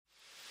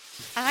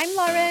I'm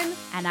Lauren.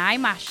 And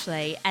I'm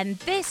Ashley. And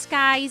this,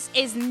 guys,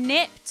 is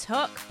Nip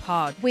Tuck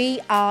Pod. We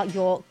are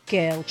your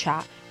girl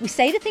chat. We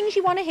say the things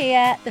you want to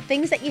hear, the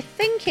things that you're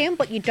thinking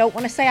but you don't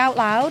want to say out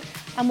loud.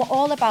 And we're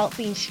all about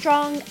being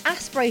strong,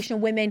 aspirational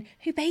women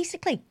who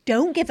basically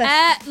don't give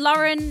a...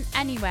 Lauren,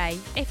 anyway,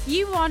 if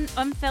you want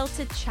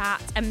unfiltered chat,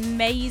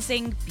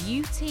 amazing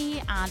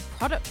beauty and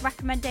product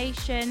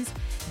recommendations,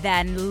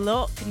 then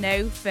look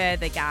no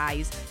further,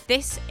 guys.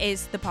 This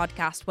is the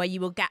podcast where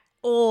you will get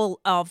all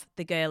of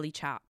the girly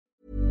chat.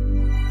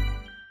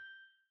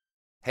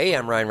 Hey,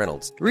 I'm Ryan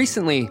Reynolds.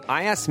 Recently,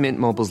 I asked Mint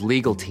Mobile's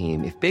legal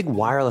team if big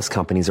wireless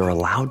companies are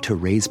allowed to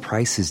raise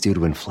prices due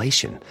to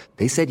inflation.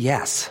 They said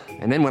yes.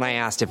 And then when I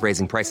asked if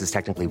raising prices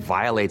technically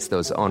violates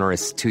those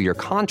onerous two-year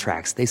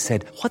contracts, they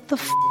said, "What the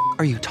f***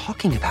 are you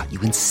talking about, you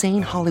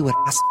insane Hollywood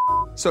ass?"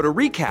 So to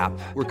recap,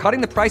 we're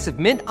cutting the price of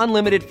Mint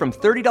Unlimited from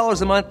 $30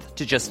 a month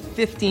to just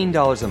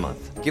 $15 a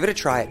month. Give it a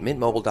try at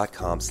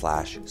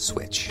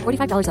mintmobile.com/switch.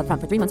 $45 up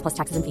front for 3 months plus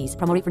taxes and fees.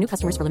 Promo rate for new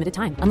customers for limited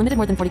time. Unlimited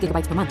more than 40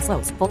 gigabytes per month.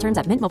 Slows full terms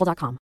at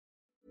mintmobile.com.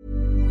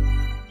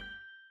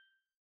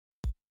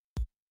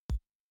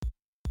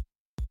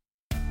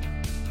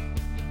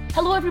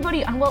 Hello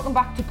everybody and welcome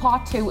back to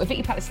part 2 of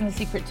Vicky Patterson The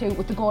Secret 2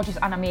 with the gorgeous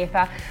Anna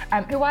Mather,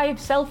 who I have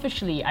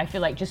selfishly, I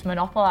feel like, just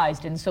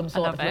monopolised in some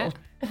sort of little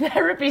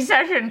therapy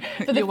session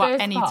for the first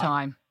any part.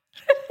 time.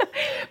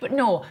 But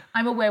no,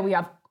 I'm aware we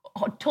have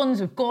tons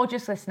of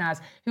gorgeous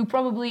listeners who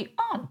probably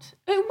aren't,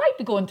 who might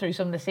be going through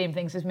some of the same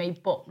things as me,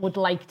 but would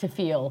like to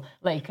feel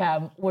like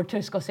we're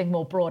discussing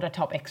more broader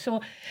topics.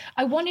 So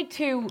I wanted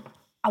to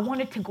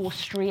go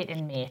straight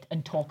in, mate,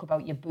 and talk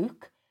about your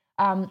book.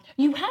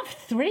 You have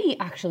 3,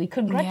 actually.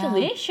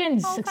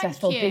 Congratulations, Yeah.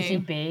 Successful Thank you. Busy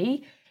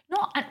Bee.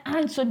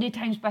 And Sunday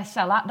Times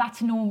bestseller.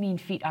 That's no mean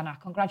feat, Anna.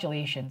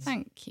 Congratulations.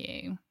 Thank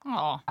you.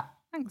 Oh,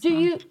 thanks. Do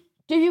man.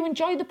 you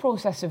enjoy the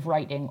process of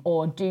writing,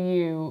 or do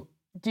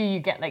you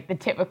get like the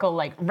typical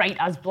like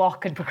writer's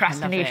block and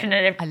procrastination?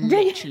 I And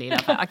literally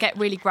love it. I get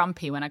really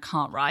grumpy when I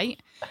can't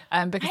write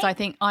because I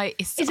think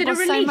it's Is it got a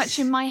so release? much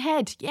in my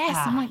head. Yes,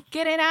 I'm like,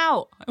 get it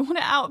out. I want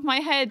it out of my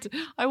head.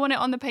 I want it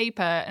on the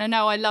paper. And I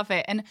know I love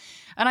it. And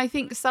I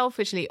think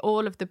selfishly,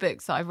 all of the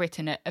books that I've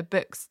written are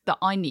books that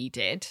I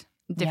needed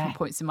at different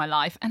points in my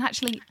life. And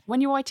actually,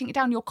 when you're writing it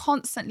down, you're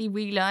constantly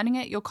relearning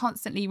it. You're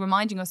constantly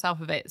reminding yourself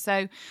of it.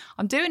 So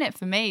I'm doing it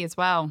for me as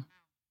well.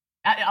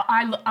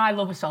 I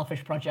love a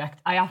selfish project.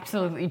 I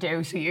absolutely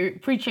do. So you're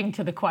preaching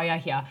to the choir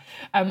here.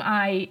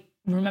 I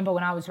remember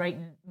when I was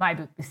writing my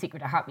book, The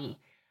Secret of Happy,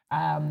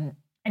 and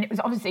it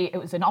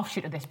was an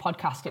offshoot of this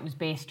podcast. It was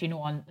based,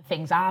 on the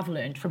things I've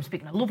learned from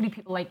speaking to lovely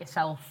people like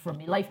yourself, from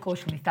my life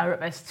coach, from my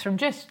therapists, from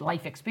just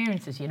life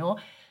experiences, and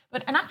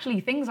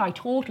actually things I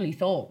totally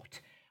thought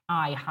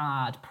I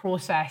had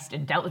processed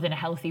and dealt with in a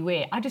healthy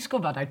way. I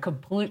discovered I'd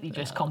completely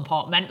just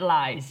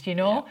compartmentalized,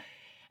 Yeah.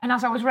 And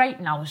as I was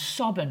writing, I was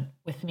sobbing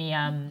with me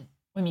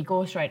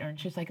ghostwriter, and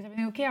she was like, "Is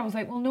everything okay?" I was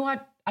like, "Well, no, I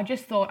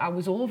just thought I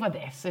was over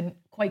this, and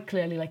quite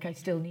clearly, like, I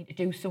still need to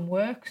do some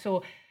work."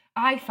 So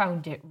I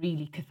found it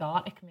really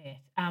cathartic, mate.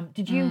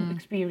 Did you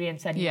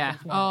experience any of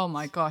those Oh moments?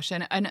 my gosh.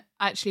 And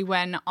actually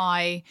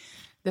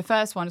the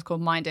first one is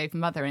called Mind Over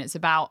Mother, and it's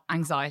about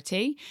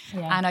anxiety.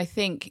 Yeah. And I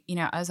think,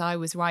 as I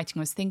was writing, I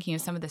was thinking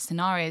of some of the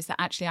scenarios that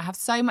actually I have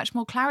so much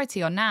more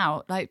clarity on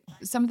now. Like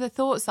some of the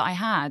thoughts that I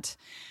had,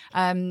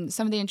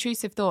 some of the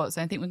intrusive thoughts,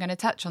 and I think we're going to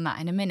touch on that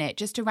in a minute,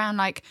 just around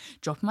like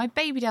dropping my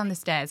baby down the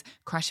stairs,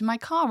 crashing my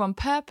car on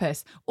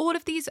purpose, all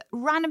of these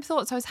random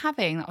thoughts I was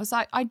having. I was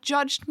like, I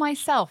judged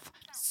myself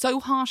so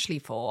harshly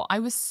for. I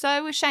was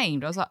so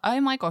ashamed. I was like, oh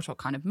my gosh, what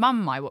kind of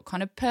mum am I? What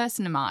kind of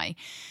person am I?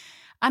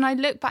 And I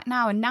look back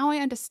now, and now I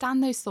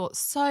understand those thoughts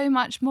so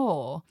much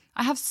more.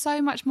 I have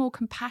so much more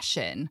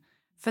compassion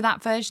for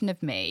that version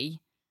of me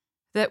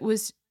that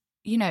was,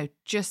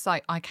 just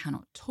like, I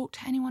cannot talk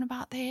to anyone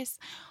about this.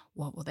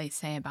 What will they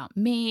say about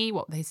me?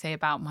 What will they say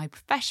about my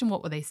profession?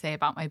 What will they say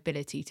about my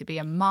ability to be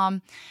a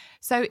mum?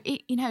 So,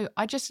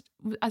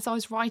 as I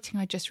was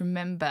writing, I just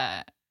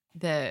remember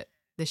the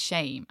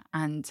shame,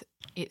 and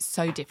it's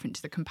so different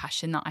to the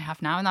compassion that I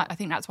have now. And I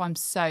think that's why I'm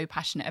so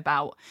passionate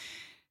about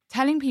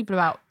telling people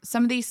about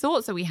some of these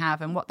thoughts that we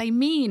have and what they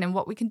mean and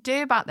what we can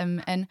do about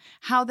them, and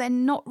how they're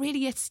not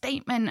really a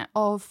statement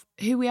of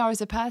who we are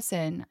as a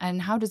person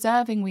and how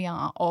deserving we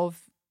are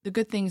of the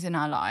good things in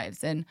our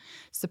lives and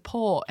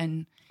support.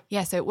 And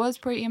so it was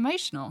pretty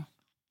emotional.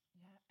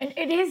 And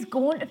it is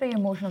going to be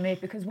emotional,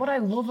 mate, because what I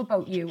love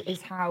about you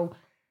is how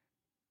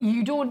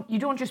you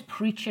don't just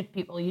preach at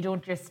people. You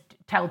don't just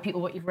tell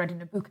people what you've read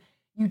in a book.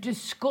 You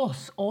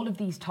discuss all of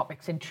these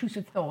topics,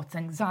 intrusive thoughts,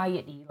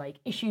 anxiety, like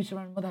issues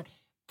around motherhood,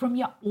 from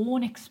your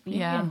own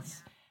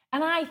experience.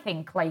 And I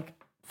think,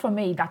 like, for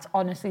me, that's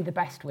honestly the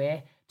best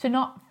way to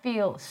not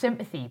feel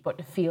sympathy, but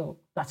to feel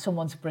that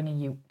someone's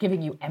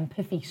giving you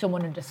empathy.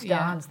 Someone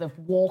understands, they've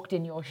walked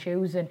in your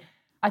shoes. And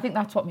I think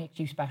that's what makes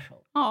you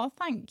special. Oh,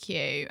 thank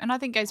you. And I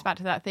think it goes back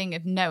to that thing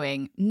of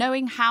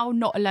knowing how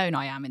not alone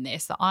I am in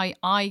this, that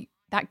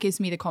that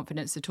gives me the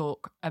confidence to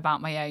talk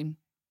about my own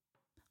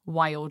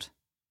wild,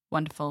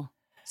 wonderful,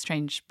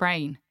 strange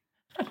brain.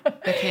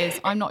 because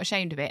I'm not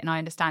ashamed of it and I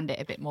understand it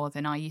a bit more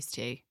than I used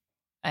to.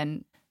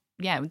 And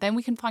yeah, then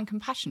we can find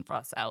compassion for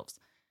ourselves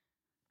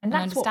and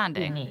that's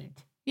understanding. What we need.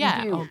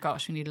 Yeah. We do. Oh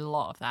gosh, we need a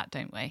lot of that,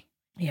 don't we?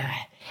 Yeah.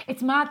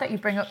 It's mad that you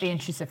bring up the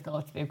intrusive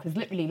thoughts, Boo, because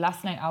literally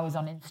last night I was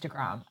on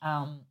Instagram,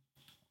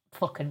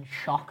 fucking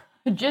shock.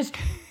 Just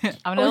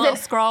I'm a little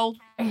scroll.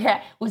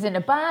 Yeah, was in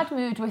a bad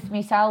mood with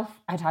myself.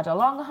 I'd had a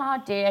long,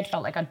 hard day. I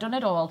felt like I'd done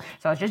it all.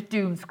 So I was just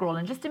doom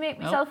scrolling just to make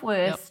myself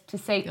worse, to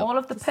see all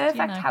of the Just,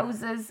 perfect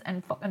houses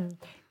and fucking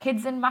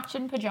kids in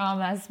matching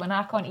pajamas when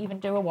I can't even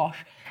do a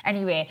wash.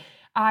 Anyway,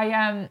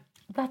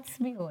 that's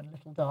my own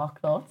little dark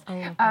thoughts.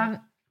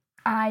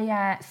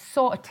 I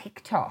saw a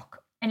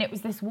TikTok and it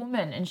was this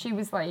woman and she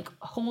was like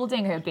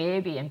holding her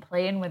baby and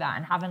playing with that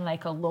and having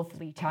like a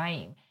lovely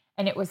time.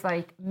 And it was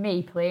like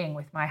me playing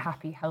with my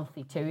happy,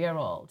 healthy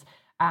 2-year-old.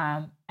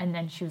 And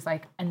then she was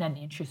like, and then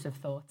the intrusive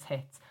thoughts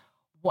hit.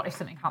 What if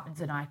something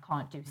happens and I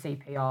can't do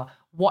CPR?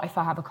 What if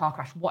I have a car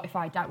crash? What if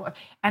I die?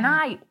 And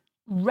I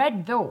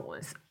read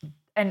those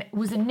and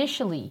was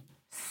initially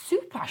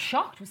super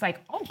shocked. It was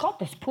like, oh God,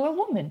 this poor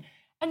woman.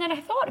 And then I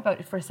thought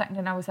about it for a second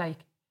and I was like,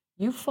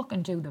 you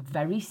fucking do the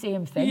very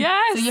same thing.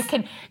 Yes.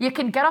 So you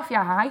can get off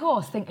your high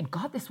horse thinking,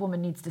 God, this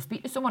woman needs to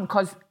speak to someone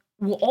because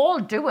we'll all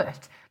do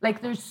it.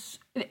 Like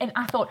and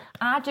I thought,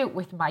 I do it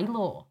with my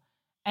law.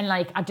 And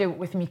like, I do it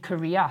with my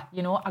career,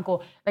 you know, I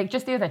go, like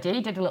just the other day, I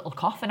did a little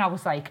cough and I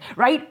was like,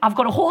 right, I've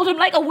got to hold him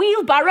like a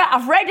wheelbarrow.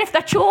 I've read if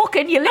they're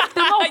choking, you lift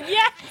them up.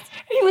 Yes.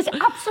 He was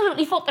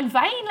absolutely fucking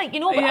fine. Like, you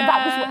know,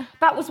 but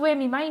that was where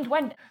my mind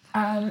went.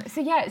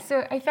 So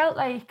I felt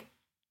like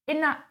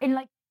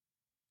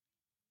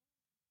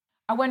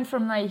I went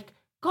from like,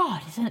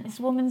 God, isn't this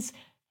woman's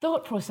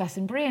thought process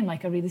and brain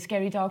like a really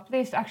scary dark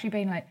place to actually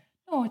being like,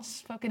 no,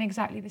 it's fucking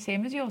exactly the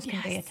same as yours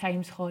can be at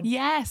times, Hud.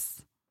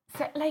 Yes.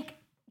 So, like,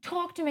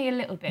 talk to me a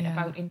little bit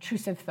about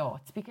intrusive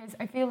thoughts because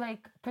I feel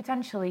like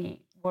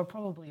potentially we're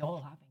probably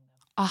all having them.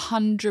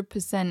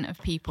 100%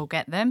 of people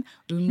get them.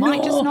 We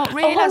might just not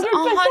realise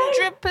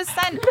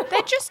 100%.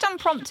 They're just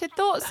unprompted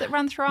thoughts that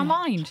run through our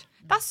mind.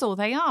 That's all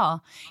they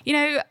are. You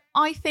know,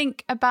 I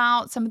think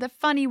about some of the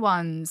funny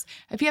ones.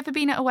 Have you ever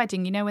been at a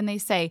wedding, you know, when they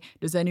say,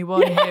 does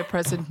anyone here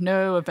present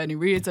know of any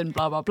reason,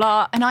 blah, blah,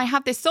 blah. And I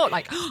have this thought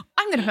like, oh,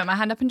 I'm going to put my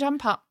hand up and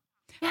jump up.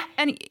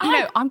 And, you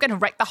know, I'm going to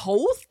wreck the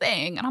whole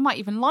thing. And I might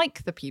even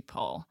like the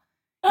people.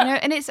 You know,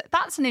 and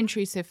that's an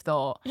intrusive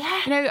thought.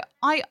 Yeah. You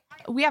know,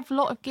 we have a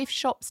lot of gift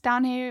shops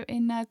down here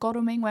in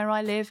Godalming where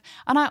I live,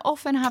 and I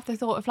often have the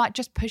thought of like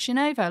just pushing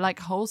over like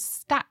whole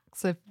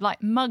stacks of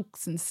like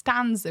mugs and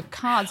stands of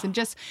cards and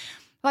just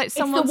like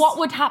someone. What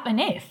would happen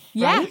if?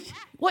 Yeah. Right?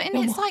 Well,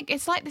 and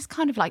it's like this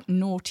kind of like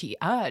naughty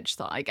urge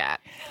that I get.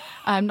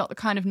 Not the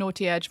kind of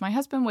naughty urge my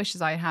husband wishes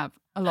I have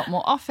a lot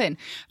more often.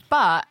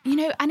 But, you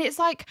know, and it's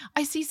like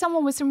I see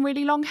someone with some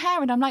really long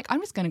hair and I'm like, I'm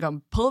just going to go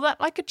and pull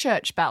that like a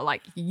church bell,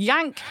 like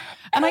yank.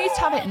 And I used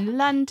to have it in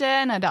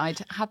London and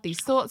I'd have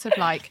these thoughts of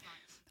like,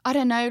 I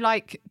don't know,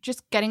 like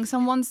just getting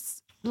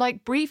someone's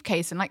like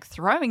briefcase and like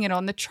throwing it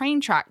on the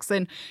train tracks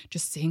and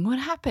just seeing what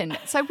happened.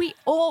 So we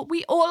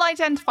all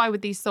identify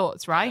with these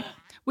thoughts, right?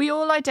 We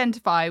all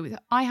identify with,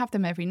 I have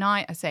them every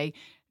night. I say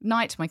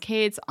night to my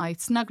kids. I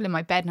snuggle in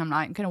my bed and I'm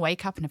like, I'm going to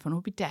wake up and everyone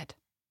will be dead.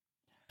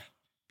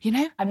 You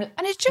know? And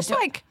it's just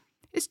like,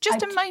 it's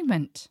just a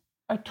moment.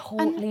 I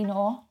totally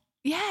know.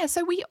 Yeah,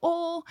 so we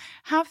all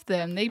have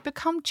them. They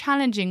become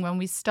challenging when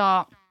we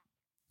start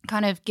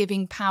kind of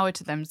giving power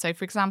to them. So,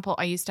 for example,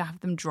 I used to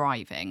have them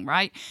driving,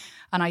 right?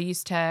 And I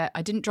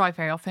didn't drive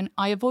very often.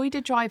 I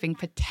avoided driving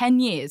for 10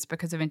 years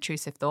because of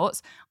intrusive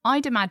thoughts.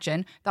 I'd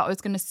imagine that I was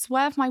going to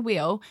swerve my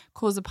wheel,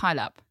 cause a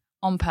pileup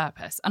on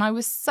purpose. And I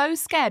was so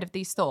scared of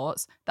these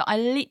thoughts that I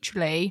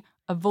literally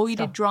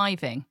avoided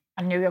driving.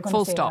 I knew you were going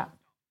to say that.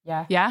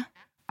 Yeah. Yeah?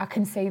 I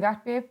can see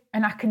that, babe.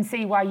 And I can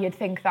see why you'd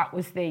think that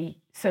was the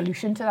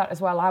solution to that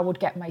as well. I would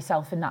get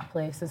myself in that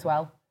place as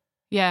well.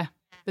 Yeah.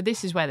 But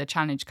this is where the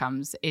challenge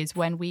comes, is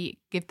when we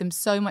give them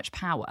so much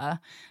power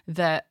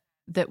that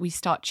we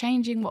start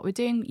changing what we're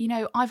doing. You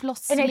know, I've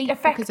lost sleep and it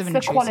affects because of an the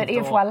intrusive quality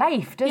thought. of our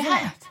life, doesn't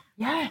it?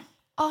 Yeah.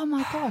 Oh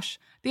my gosh.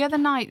 The other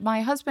night,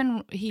 my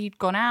husband, he'd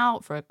gone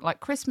out for a like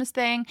Christmas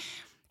thing.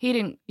 He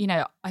didn't, you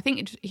know, I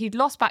think he'd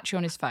lost battery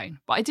on his phone.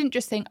 But I didn't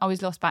just think, oh,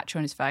 he's lost battery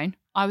on his phone.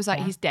 I was like,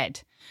 he's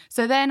dead.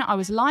 So then I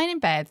was lying in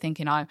bed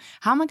thinking, how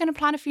am I going to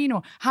plan a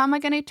funeral? How am I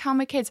going to tell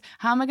my kids?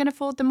 How am I going to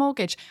afford the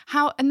mortgage?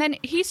 And then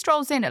he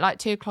strolls in at like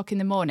 2:00 in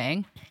the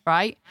morning,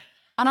 right?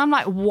 And I'm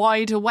like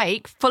wide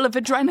awake, full of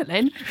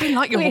adrenaline, being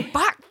like, you're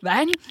back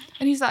then.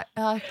 And he's like,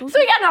 so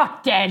you're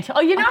not dead,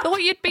 are you not? I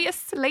thought you'd be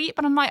asleep.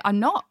 And I'm like, I'm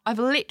not. I've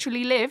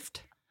literally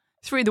lived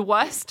through the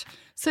worst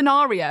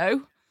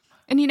scenario.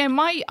 And, you know,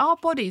 our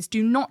bodies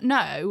do not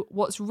know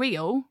what's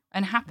real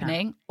and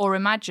happening or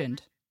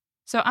imagined.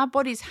 So our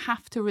bodies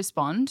have to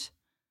respond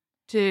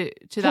to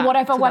that.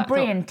 Whatever our thought.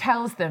 brain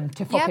tells them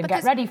to fucking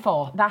get ready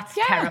for. That's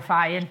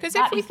terrifying. Because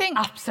if we think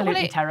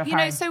absolutely terrifying. You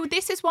know, so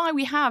this is why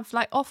we have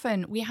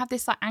often we have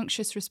this like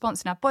anxious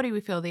response in our body. We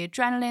feel the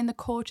adrenaline, the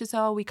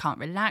cortisol. We can't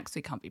relax.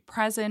 We can't be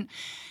present.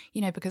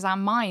 You know, because our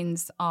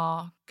minds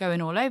are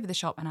going all over the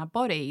shop and our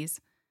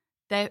bodies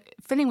they're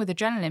filling with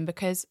adrenaline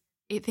because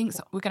it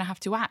thinks we're going to have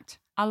to act.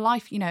 Our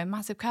life, a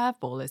massive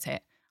curveball has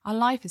hit. Our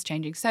life is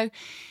changing. So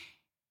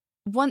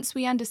once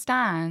we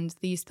understand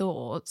these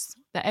thoughts,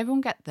 that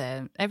everyone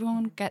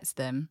gets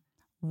them,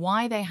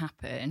 why they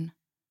happen,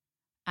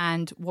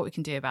 and what we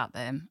can do about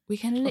them, we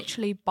can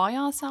literally buy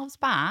ourselves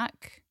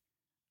back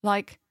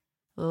like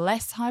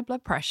less high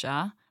blood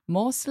pressure,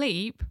 more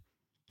sleep,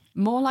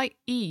 more like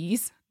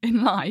ease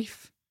in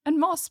life, and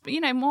more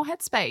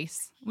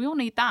headspace. We all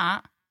need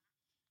that.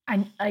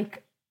 And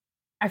like,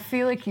 I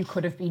feel like you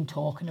could have been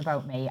talking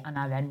about me, and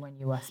then when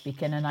you were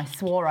speaking, and I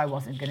swore I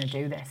wasn't going to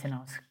do this, and I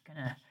was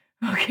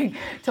going to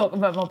talk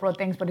about more broad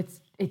things, but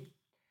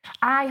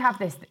I have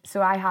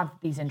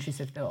these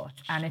intrusive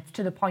thoughts, and it's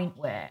to the point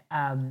where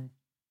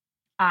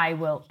I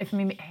will, if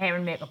my hair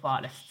and makeup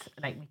artists,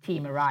 like my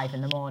team, arrive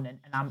in the morning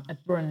and I'm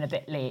running a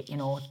bit late,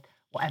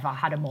 whatever, I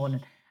had a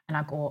morning, and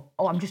I go,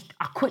 I'll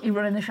quickly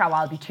run in the shower,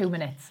 I'll be 2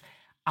 minutes.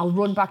 I'll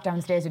run back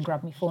downstairs and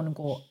grab my phone and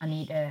go, I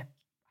need to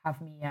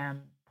have me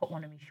put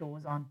one of my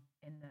shows on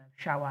in the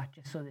shower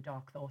just so the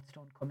dark thoughts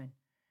don't come in.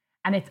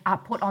 And I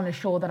put on a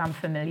show that I'm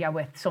familiar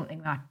with,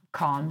 something that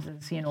calms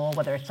us,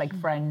 whether it's like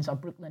Friends or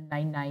Brooklyn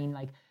Nine-Nine,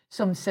 like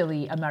some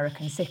silly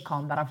American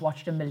sitcom that I've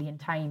watched a million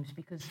times,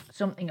 because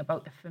something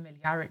about the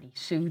familiarity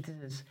soothes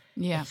us.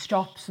 Yeah. It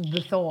stops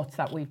the thoughts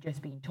that we've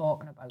just been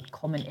talking about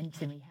coming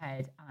into my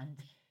head and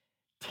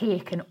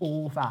taking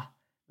over,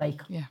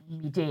 like,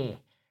 my day.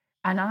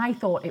 And I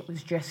thought it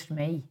was just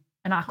me.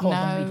 And I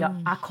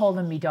call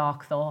them me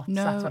dark thoughts.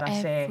 No, that's what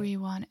I say.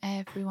 Everyone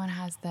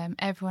has them.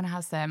 Everyone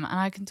has them. And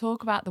I can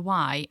talk about the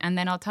why, and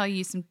then I'll tell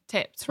you some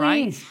tips,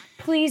 right?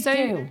 Please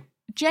do.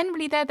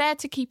 Generally, they're there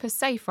to keep us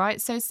safe, right?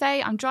 So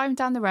say I'm driving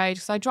down the road,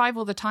 because I drive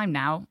all the time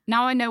now.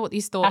 Now I know what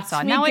these thoughts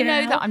are. Now I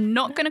know that I'm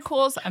not going to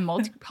cause a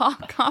multi-car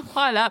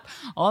pile up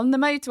on the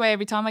motorway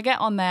every time I get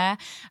on there.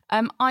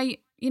 I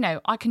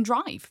can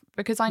drive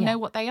because I know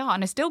what they are,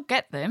 and I still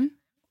get them.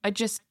 I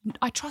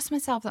trust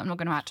myself that I'm not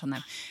going to act on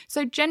them.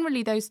 So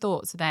generally those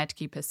thoughts are there to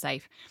keep us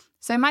safe.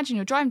 So imagine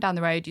you're driving down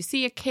the road, you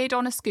see a kid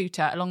on a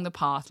scooter along the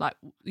path, like,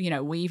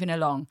 weaving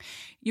along.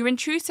 Your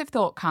intrusive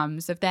thought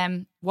comes of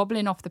them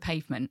wobbling off the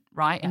pavement,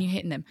 right? And you're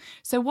hitting them.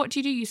 So what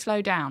do? You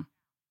slow down.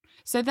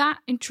 So that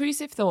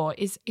intrusive thought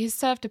is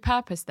served a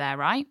purpose there,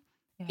 right?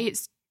 Yeah.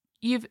 It's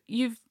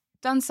you've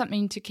done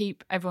something to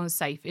keep everyone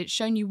safe. It's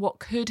shown you what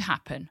could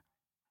happen.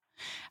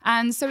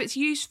 And so it's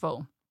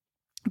useful.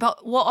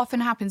 But what often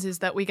happens is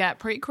that we get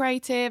pretty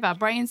creative, our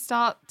brains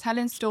start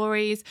telling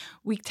stories,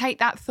 we take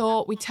that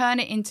thought, we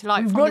turn it into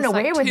like, from this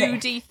like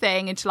 2D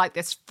thing into like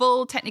this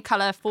full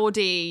Technicolor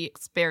 4D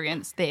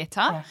experience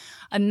theatre.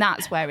 And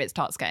that's where it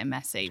starts getting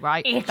messy,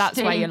 right?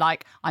 That's where you're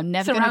like, I'm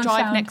never going to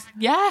drive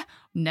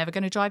never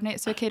going to drive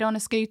next to a kid on a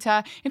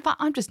scooter. In fact,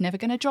 I'm just never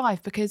going to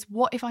drive, because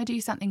what if I do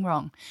something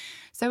wrong?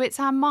 So it's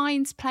our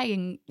minds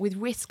playing with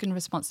risk and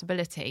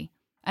responsibility.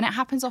 And it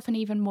happens often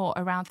even more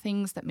around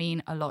things that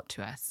mean a lot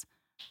to us.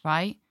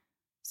 Right?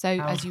 So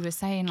as you were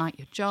saying, like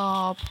your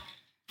job,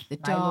 the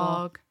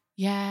dog.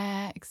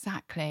 Yeah,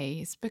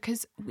 exactly. It's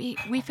because we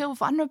feel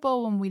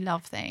vulnerable when we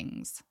love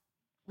things.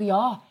 We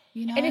are.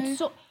 And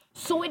it's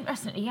so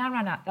interesting,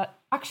 Rana, that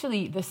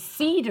actually the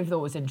seed of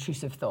those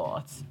intrusive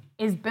thoughts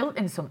is built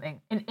in something,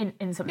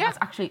 in something that's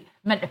actually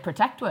meant to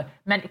protect us,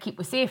 meant to keep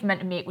us safe, meant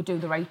to make us do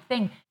the right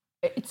thing.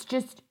 It's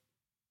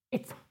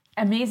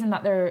amazing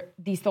that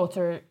these thoughts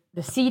are,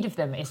 the seed of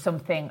them is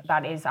something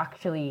that is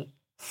actually...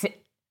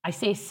 I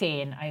say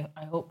sane.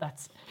 I hope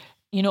that's,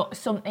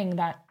 something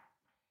that...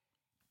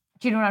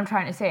 Do you know what I'm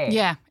trying to say?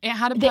 Yeah, it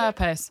had a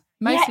purpose.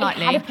 Most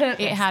likely,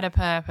 it had a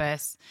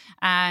purpose.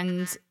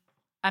 And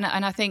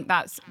I think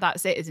that's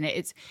it, isn't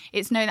it?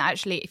 It's known that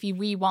actually, if you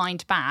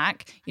rewind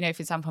back, for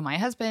example, my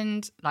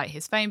husband, like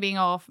his phone being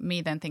off,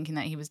 me then thinking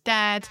that he was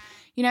dead,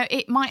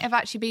 it might have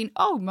actually been,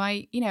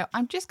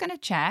 I'm just going to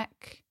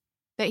check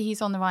that he's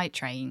on the right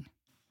train.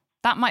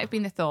 That might have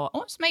been the thought.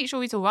 Just make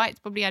sure he's all right. He's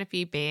probably had a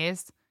few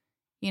beers,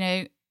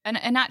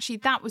 And actually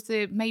that was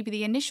maybe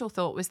the initial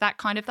thought, was that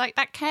kind of like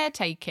that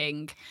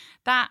caretaking,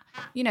 that,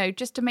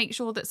 just to make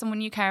sure that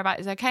someone you care about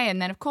is okay.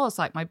 And then of course,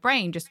 like my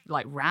brain just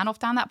like ran off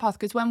down that path,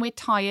 because when we're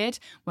tired,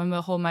 when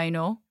we're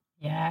hormonal,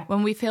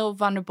 when we feel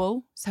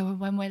vulnerable, so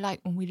when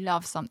we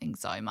love something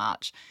so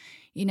much,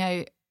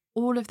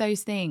 all of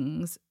those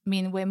things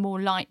mean we're more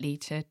likely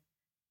to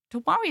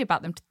worry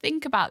about them, to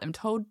think about them,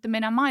 to hold them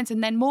in our minds,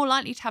 and then more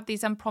likely to have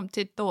these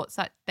unprompted thoughts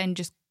that then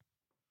just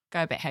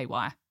go a bit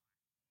haywire.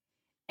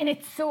 And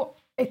it's so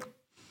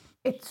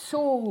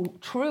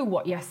true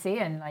what you're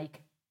saying.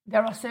 Like,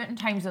 there are certain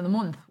times of the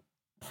month,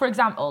 for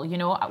example,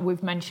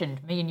 we've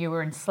mentioned me and you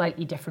were in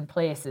slightly different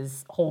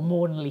places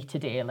hormonally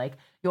today. Like,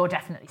 you're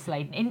definitely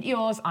sliding into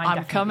yours.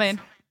 I'm coming.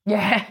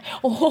 Yeah.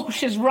 Oh,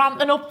 she's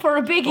ramping up for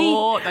a biggie.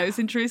 Oh, those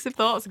intrusive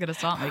thoughts are going to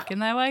start making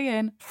their way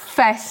in.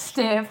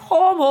 Festive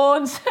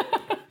hormones.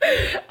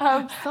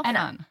 So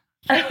fun.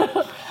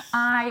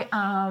 I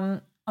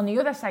am on the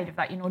other side of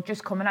that,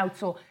 just coming out.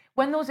 So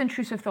when those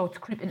intrusive thoughts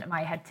creep into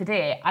my head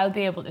today, I'll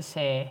be able to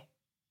say,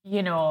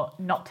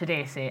 not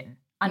today, Satan.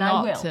 And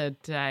not I will.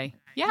 Today.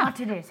 Yeah. Not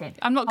today, Sid.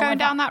 I'm not going However,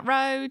 down that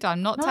road.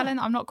 I'm not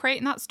I'm not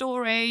creating that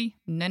story.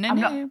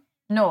 No.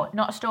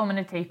 Not a storm in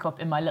a teacup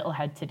in my little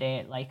head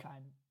today. Like,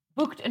 I'm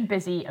booked and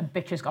busy and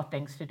bitch has got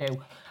things to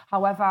do.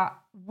 However,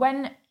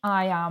 when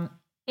I am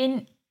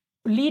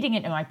leading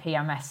into my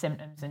PMS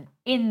symptoms and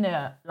in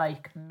the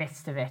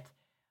midst of it,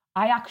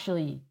 I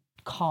actually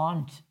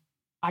can't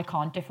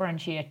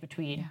differentiate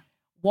between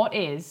what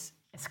is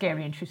a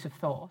scary, intrusive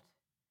thought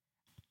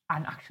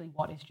and actually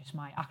what is just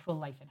my actual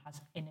life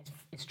and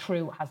is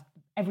true, has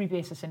every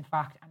basis in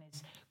fact, and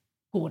is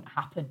going to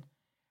happen.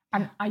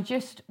 And I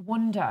just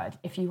wondered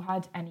if you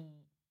had any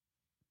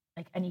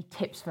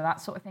tips for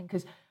that sort of thing,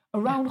 because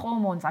around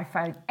hormones, I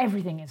felt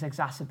everything is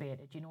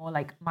exacerbated. You know,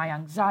 like my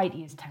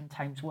anxiety is 10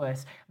 times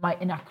worse. My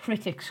inner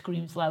critic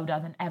screams louder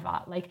than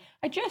ever. Like,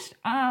 I just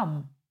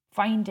am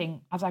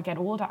finding as I get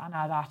older,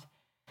 Anna, that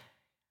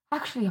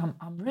actually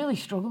I'm really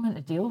struggling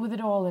to deal with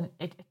it all, and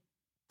it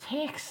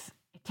takes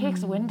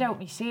the wind out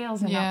my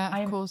sails. And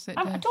of course it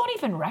does. I don't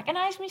even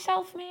recognise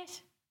myself,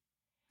 mate.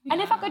 And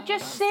if I could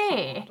just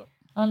say,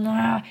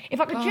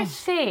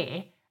 just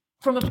say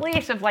from a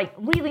place of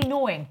really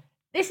knowing,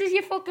 this is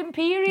your fucking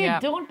period. Yeah.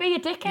 Don't be a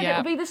dickhead. Yeah.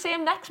 It'll be the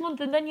same next month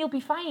and then you'll be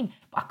fine.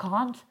 But I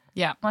can't.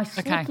 Yeah. My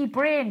sneaky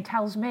brain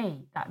tells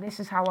me that this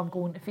is how I'm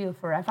going to feel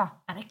forever.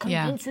 And it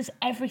convinces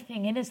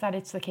everything in us that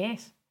it's the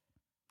case.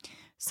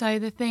 So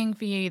the thing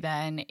for you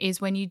then is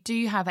when you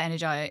do have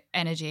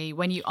energy,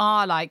 when you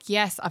are like,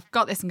 yes, I've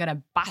got this, I'm going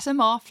to bat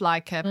them off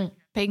like a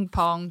ping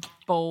pong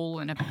ball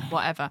and a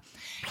whatever.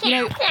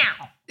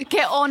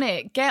 Get on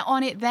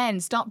it then.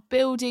 Start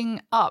building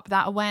up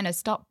that awareness,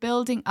 start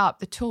building up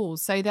the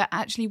tools so that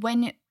actually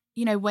when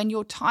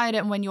you're tired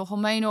and when you're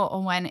hormonal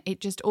and when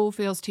it just all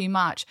feels too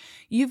much,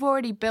 you've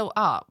already built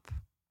up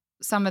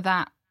some of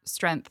that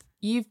strength.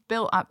 You've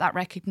built up that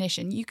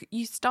recognition.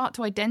 You start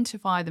to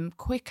identify them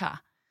quicker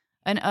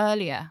and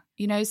earlier,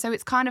 so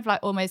it's kind of like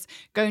almost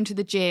going to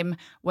the gym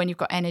when you've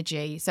got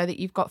energy so that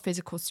you've got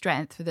physical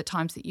strength for the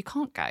times that you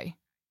can't go.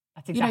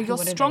 That's exactly you're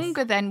what it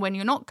stronger is. then when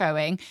you're not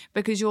going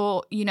because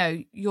you're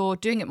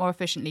doing it more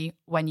efficiently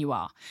when you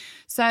are.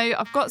 So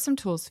I've got some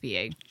tools for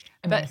you.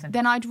 Amazing. But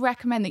then I'd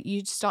recommend that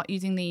you start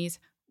using these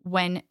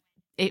when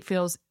it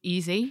feels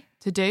easy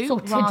to do. So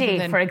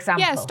today, for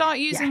example. Yeah, start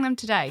using them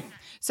today.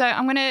 So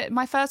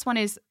my first one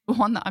is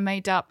one that I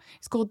made up.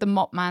 It's called the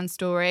Mop Man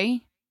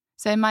story.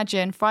 So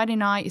imagine Friday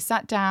night, you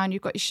sat down,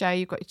 you've got your show,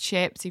 you've got your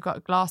chips, you've got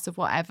a glass of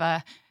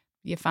whatever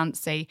you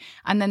fancy,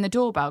 and then the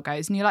doorbell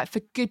goes and you're like,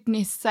 for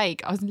goodness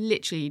sake, I was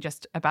literally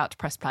just about to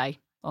press play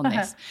on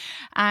this.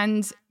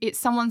 And it's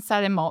someone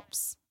selling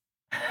mops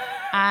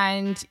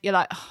and you're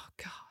like, oh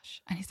gosh.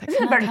 And he's like, this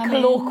is a very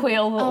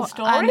colloquial little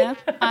story.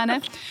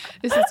 Anna.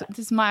 This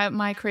is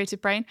my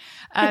creative brain.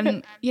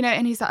 And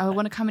he's like, I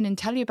want to come in and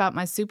tell you about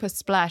my Super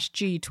Splash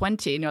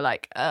G20. And you're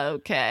like,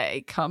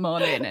 okay, come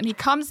on in. And he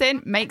comes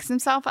in, makes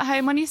himself at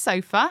home on your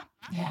sofa.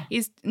 Yeah.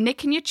 He's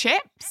nicking your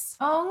chips.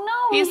 Oh,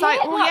 no. He's like,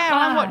 oh, yeah,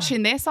 I'm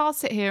watching this. I'll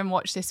sit here and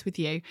watch this with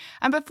you.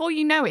 And before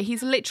you know it,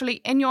 he's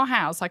literally in your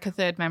house like a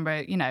third member,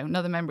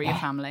 another member of your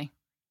family.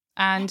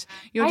 And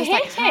you're just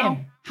like,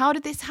 how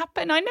did this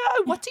happen? I know.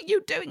 What are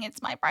you doing?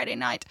 It's my Friday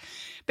night.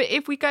 But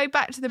if we go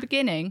back to the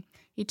beginning,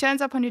 he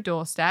turns up on your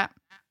doorstep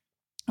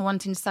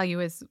wanting to sell you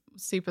his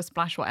Super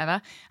Splash,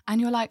 whatever. And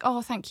you're like,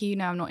 oh, thank you.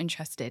 No, I'm not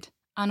interested.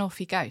 And off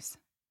he goes.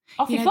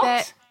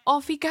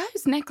 Off he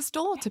goes next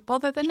door to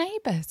bother the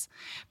neighbours.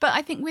 But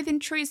I think with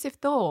intrusive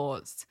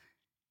thoughts,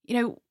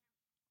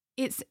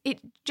 it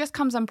just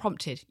comes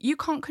unprompted. You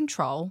can't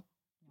control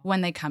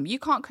when they come. You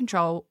can't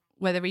control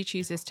whether he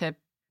chooses to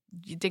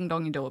ding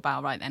dong your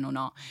doorbell right then or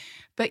not.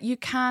 But you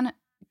can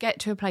get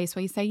to a place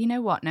where you say, you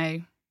know what,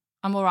 no,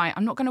 I'm all right.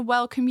 I'm not going to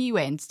welcome you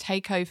in to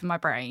take over my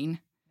brain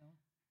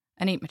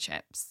and eat my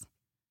chips.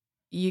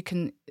 You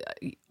can,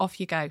 off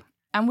you go.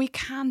 And we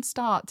can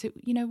start to,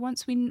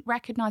 once we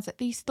recognise that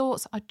these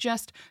thoughts are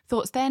just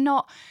thoughts, they're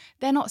not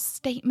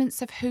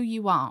statements of who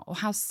you are or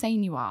how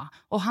sane you are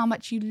or how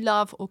much you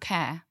love or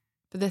care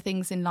for the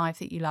things in life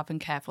that you love and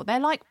care for. They're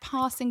like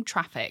passing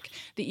traffic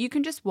that you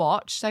can just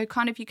watch. So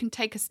kind of you can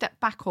take a step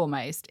back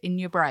almost in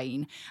your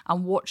brain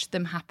and watch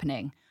them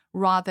happening.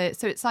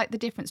 So it's like the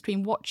difference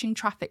between watching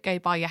traffic go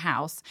by your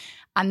house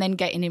and then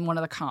getting in one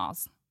of the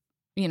cars,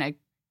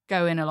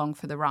 going along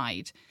for the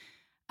ride.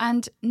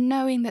 And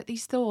knowing that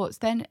these thoughts,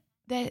 then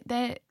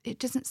it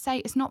doesn't say,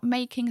 it's not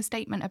making a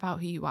statement about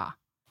who you are.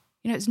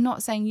 It's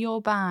not saying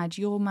you're bad,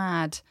 you're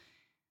mad.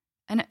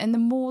 And the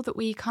more that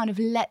we kind of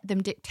let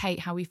them dictate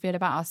how we feel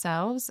about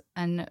ourselves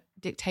and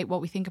dictate what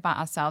we think about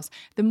ourselves,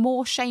 the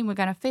more shame we're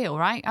going to feel,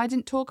 right? I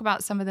didn't talk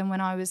about some of them when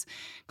I was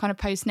kind of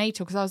postnatal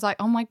because I was like,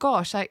 oh my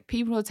gosh, like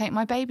people will take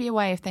my baby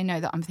away if they know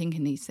that I'm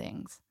thinking these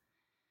things.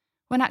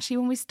 When actually,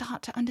 when we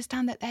start to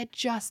understand that they're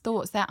just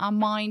thoughts, they're our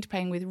mind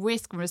playing with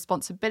risk and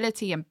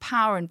responsibility and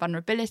power and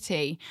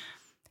vulnerability,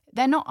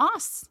 they're not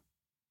us.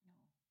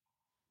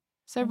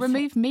 So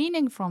remove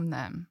meaning from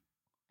them.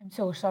 I'm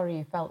so sorry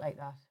you felt like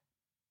that.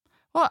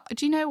 Well,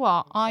 do you know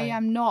what? I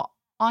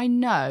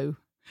know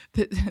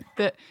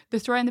The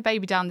throwing the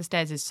baby down the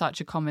stairs is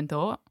such a common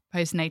thought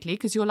postnatally,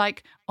 because you're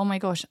like, oh my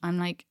gosh,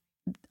 I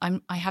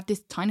have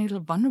this tiny little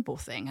vulnerable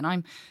thing and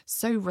I'm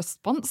so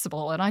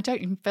responsible and I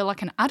don't even feel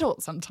like an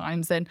adult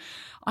sometimes, and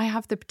I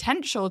have the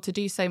potential to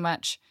do so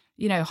much,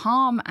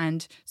 harm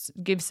and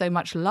give so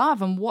much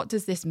love, and what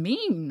does this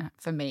mean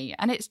for me?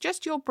 And it's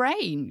just your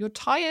brain, your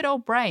tired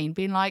old brain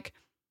being like,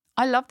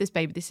 I love this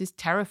baby, this is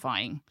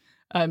terrifying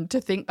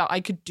to think that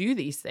I could do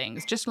these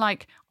things. Just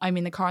like I'm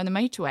in the car on the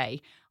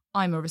motorway,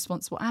 I'm a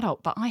responsible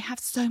adult, but I have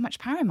so much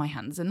power in my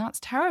hands, and that's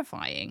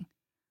terrifying.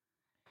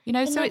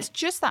 So it's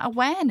just that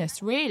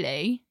awareness,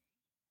 really.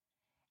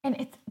 And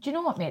do you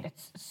know what, mate?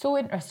 It's so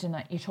interesting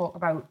that you talk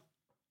about,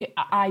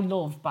 I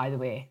love, by the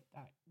way,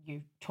 that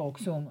you talk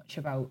so much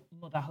about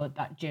motherhood,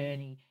 that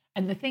journey,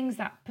 and the things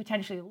that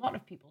potentially a lot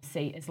of people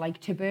see as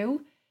like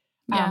taboo.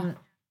 Yeah.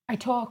 I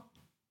talk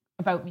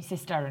about my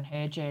sister and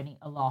her journey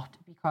a lot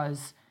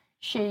because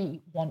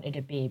she wanted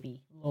a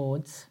baby,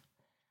 loads.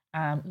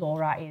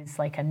 Laura is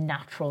like a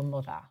natural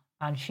mother,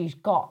 and she's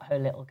got her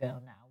little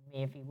girl now.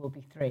 Maeve will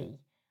be 3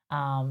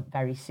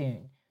 very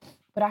soon.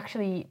 But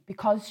actually,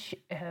 because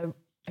her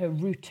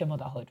route to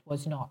motherhood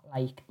was not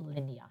like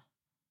linear,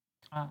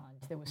 and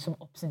there was some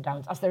ups and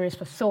downs, as there is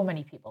for so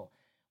many people,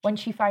 when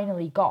she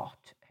finally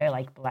got her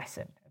like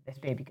blessing of this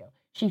baby girl,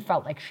 she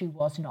felt like she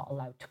was not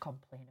allowed to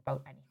complain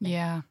about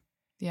anything.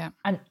 Yeah.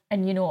 And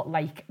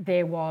like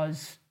there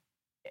was,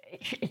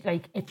 it's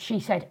like if she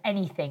said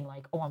anything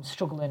like, oh, I'm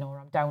struggling or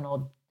I'm down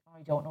or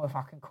I don't know if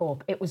I can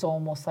cope, it was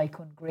almost like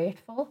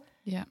ungrateful.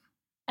 Yeah.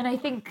 And I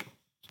think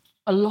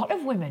a lot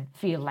of women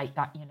feel like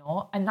that,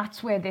 and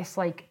that's where this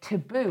like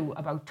taboo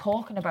about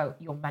talking about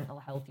your mental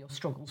health, your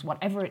struggles,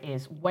 whatever it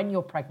is, when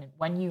you're pregnant,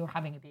 when you're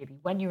having a baby,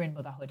 when you're in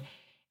motherhood,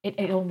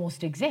 it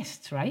almost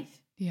exists, right?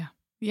 Yeah.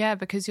 Yeah,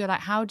 because you're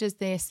like, how does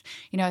this,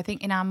 I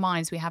think in our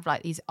minds we have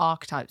like these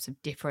archetypes of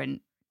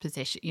different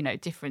position,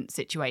 different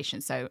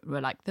situations. So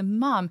we're like, the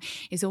mum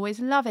is always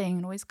loving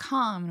and always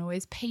calm and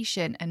always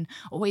patient and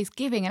always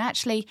giving. And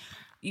actually,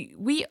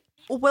 we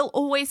will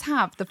always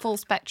have the full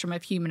spectrum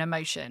of human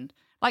emotion.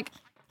 Like,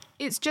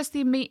 it's just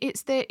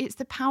it's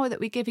the power that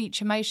we give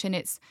each emotion.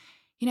 It's,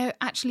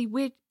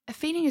 actually a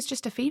feeling is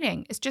just a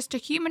feeling. It's just a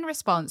human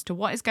response to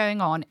what is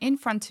going on in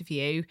front of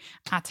you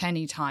at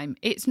any time.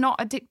 It's not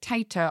a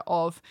dictator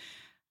of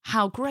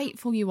how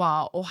grateful you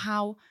are or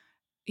how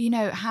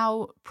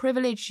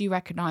privileged you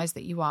recognize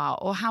that you are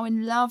or how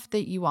in love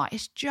that you are.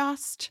 It's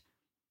just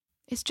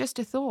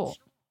a thought.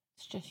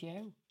 It's just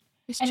you.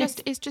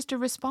 It's just a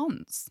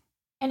response.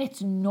 And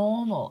it's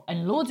normal.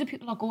 And loads of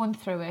people are going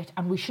through it,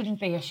 and we shouldn't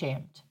be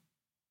ashamed.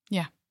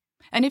 Yeah.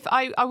 And if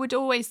I would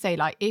always say,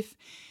 like, if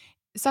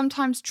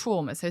sometimes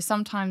trauma, so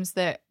sometimes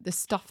the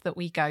stuff that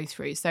we go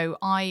through. So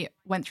I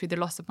went through the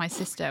loss of my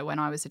sister when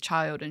I was a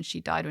child, and she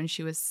died when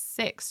she was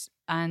 6.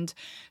 And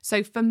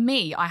so for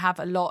me, I have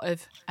a lot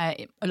of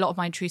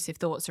my intrusive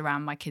thoughts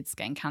around my kids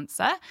getting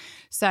cancer.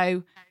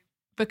 So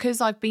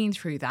because I've been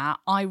through that,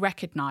 I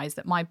recognize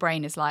that my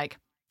brain is like,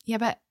 yeah,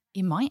 but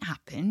it might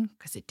happen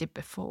because it did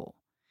before.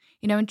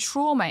 And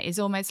trauma is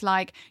almost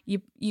like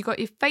you got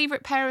your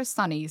favorite pair of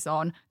sunnies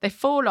on, they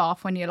fall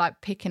off when you're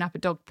like picking up a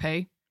dog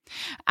poo,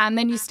 and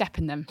then you step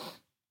in them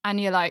and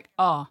you're like,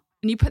 oh,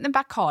 and you put them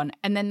back on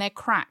and then they're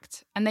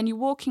cracked. And then you're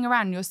walking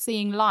around and you're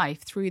seeing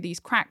life through these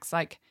cracks,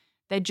 like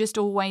they're just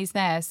always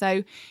there.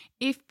 So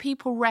if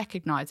people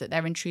recognize that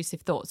their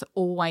intrusive thoughts are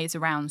always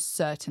around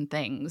certain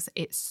things,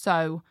 it's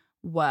so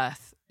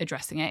worth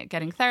addressing it,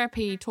 getting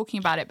therapy, talking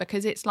about it,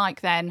 because it's like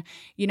then,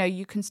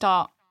 you can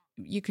start,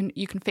 you can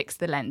fix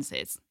the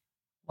lenses.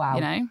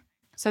 Wow.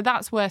 So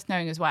that's worth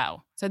knowing as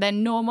well. So they're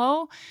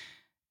normal.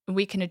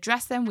 We can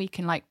address them. We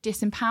can like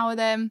disempower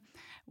them.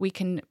 We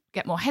can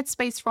get more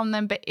headspace from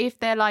them. But if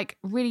they're like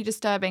really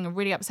disturbing and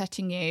really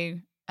upsetting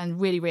you and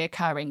really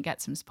reoccurring,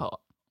 get some support.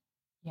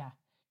 Yeah.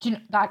 Do you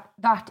know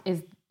that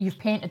is, you've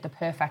painted the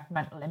perfect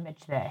mental image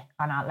there.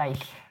 And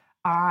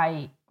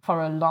I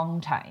for a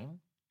long time,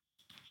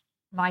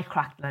 my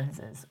cracked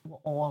lenses were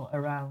all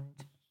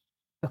around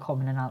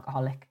becoming an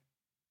alcoholic.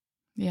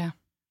 Yeah.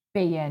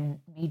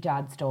 Being my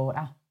dad's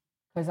daughter.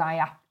 Because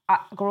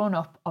growing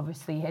up,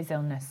 obviously his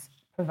illness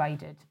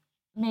provided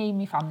me and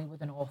my family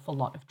with an awful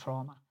lot of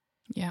trauma.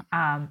 Yeah.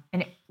 And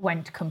it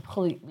went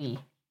completely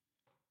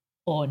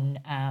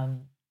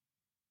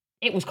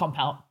it was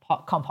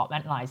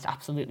compartmentalized,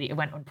 absolutely. It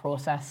went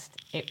unprocessed.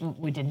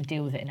 We didn't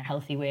deal with it in a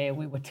healthy way.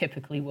 We were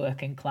typically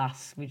working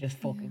class. We just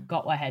fucking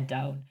got our head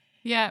down.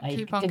 Yeah,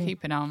 keep on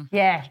keeping on.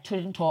 Yeah,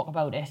 didn't talk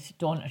about it.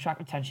 Don't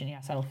attract attention to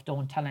yourself.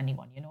 Don't tell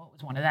anyone. It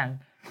was one of them.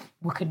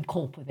 We can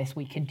cope with this.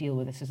 We can deal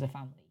with this as a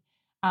family.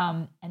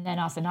 And then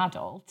as an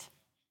adult,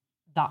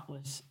 that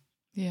was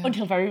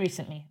until very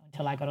recently,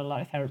 until I got a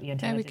lot of therapy,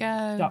 until I did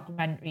a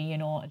documentary,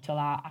 until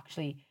I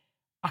actually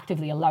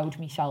actively allowed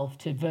myself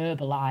to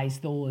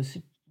verbalize those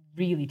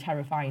really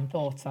terrifying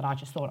thoughts that I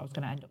just thought I was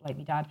going to end up like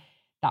my dad.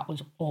 That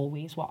was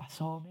always what I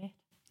saw, mate.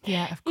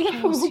 Yeah, of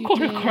course you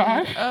did.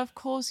 Cry. Of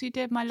course you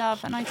did, my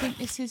love. And I think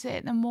this is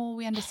it. The more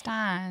we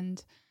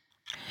understand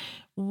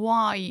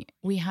why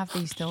we have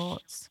these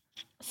thoughts,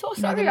 So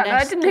sorry, Anna,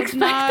 I didn't expect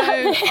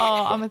that.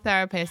 Oh, I'm a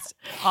therapist.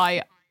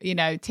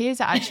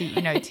 Tears are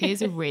actually,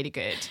 tears are really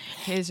good.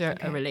 Tears are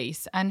a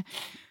release. And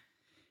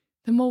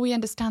the more we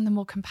understand, the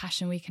more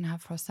compassion we can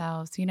have for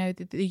ourselves.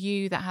 The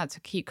you that had to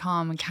keep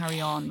calm and carry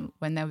on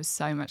when there was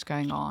so much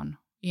going on.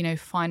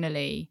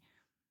 Finally,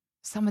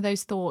 some of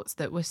those thoughts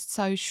that were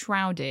so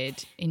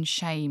shrouded in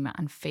shame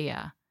and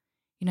fear.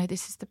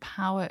 This is the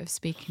power of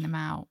speaking them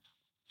out,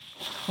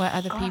 where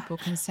other people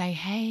can say,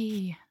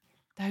 hey,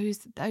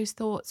 those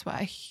thoughts were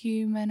a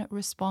human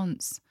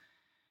response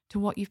to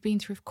what you've been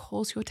through. Of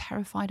course you're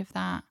terrified of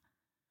that.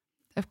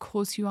 Of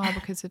course you are,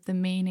 because of the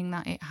meaning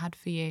that it had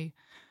for you.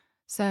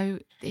 So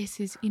this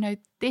is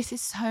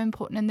so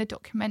important. And the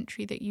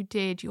documentary that you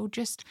did,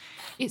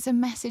 it's a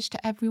message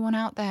to everyone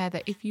out there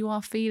that if you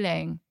are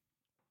feeling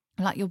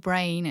like your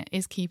brain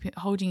is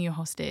holding you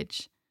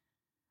hostage,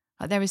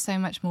 like there is so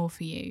much more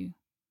for you.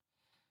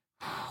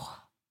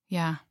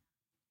 Yeah.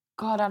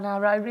 God, Anna,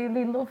 I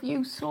really love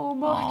you so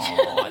much.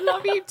 Oh, I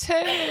love you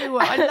too.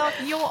 I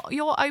love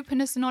your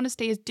openness and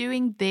honesty is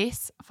doing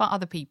this for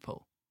other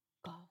people.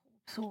 God,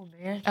 so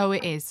amazing. Oh,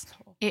 it is.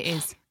 It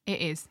is.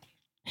 It is.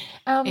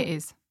 It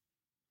is.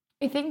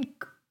 I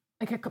think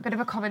like a bit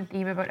of a common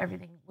theme about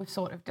everything we've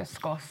sort of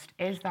discussed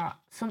is that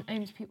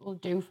sometimes people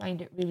do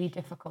find it really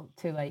difficult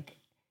to like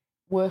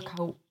work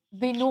out.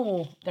 They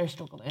know they're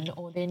struggling,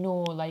 or they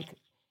know like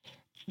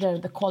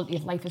the quality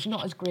of life is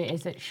not as great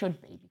as it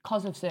should be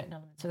because of certain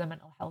elements of their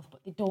mental health,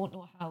 but they don't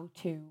know how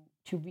to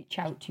reach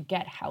out to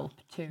get help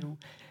to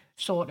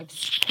sort of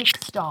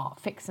kickstart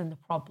fixing the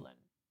problem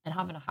and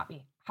having a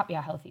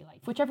happier, healthy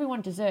life, which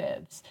everyone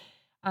deserves.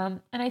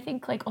 And I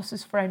think like us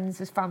as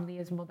friends, as family,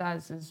 as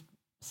mothers, as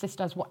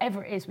sisters,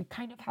 whatever it is, we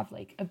kind of have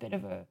like a bit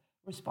of a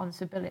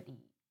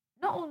responsibility,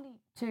 not only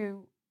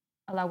to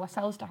allow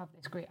ourselves to have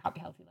this great, happy,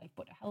 healthy life,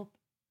 but to help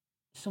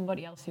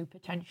somebody else who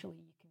potentially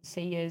you can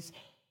see is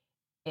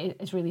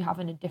really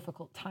having a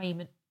difficult time.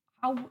 And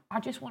how, I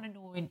just want to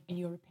know, in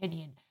your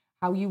opinion,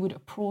 how you would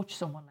approach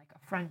someone like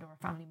a friend or a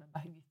family member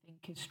who you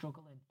think is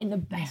struggling in the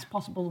best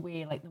possible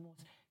way, like the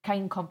most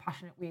kind,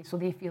 compassionate way, so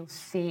they feel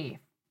safe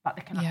that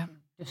they can actually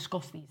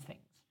discuss these things.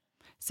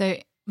 So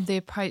the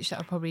approach that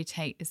I'll probably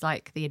take is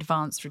like the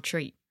advanced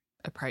retreat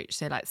approach.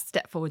 So like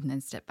step forward and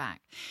then step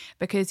back.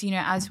 Because,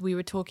 as we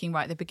were talking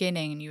right at the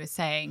beginning and you were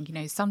saying,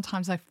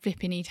 sometimes I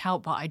flipping need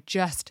help, but I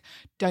just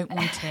don't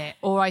want it.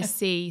 Or I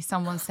see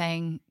someone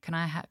saying, can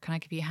I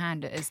give you a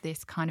hand, as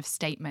this kind of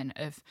statement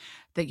of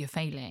that you're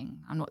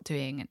failing, I'm not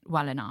doing it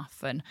well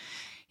enough. And,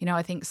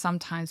 I think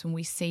sometimes when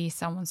we see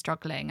someone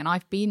struggling, and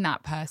I've been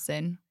that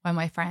person where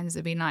my friends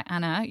have been like,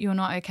 Anna, you're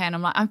not okay. And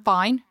I'm like, I'm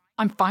fine.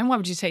 Why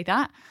would you say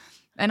that?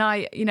 And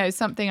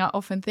something I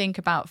often think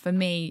about for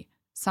me,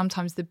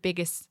 sometimes the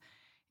biggest,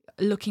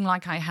 looking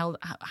like I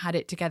had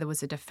it together,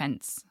 was a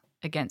defense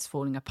against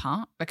falling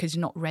apart, because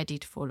you're not ready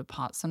to fall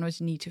apart. Sometimes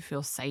you need to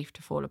feel safe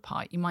to fall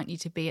apart. You might need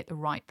to be at the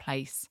right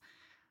place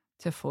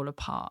to fall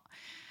apart.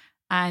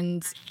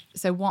 And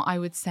so what I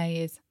would say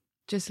is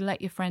just let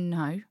your friend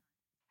know,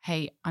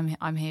 hey,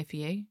 I'm here for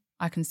you.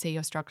 I can see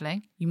you're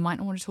struggling. You might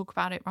not want to talk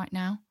about it right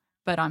now,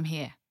 but I'm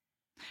here.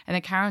 And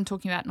then carry on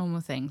talking about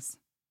normal things.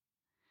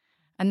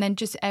 And then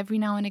just every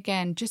now and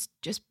again, just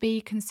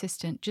be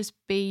consistent, just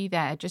be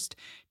there, just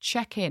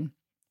check in,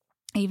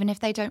 even if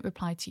they don't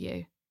reply to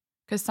you.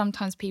 Because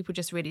sometimes people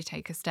just really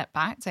take a step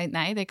back, don't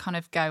they? They kind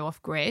of go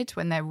off grid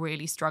when they're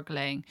really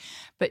struggling.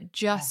 But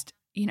just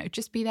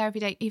be there every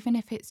day, even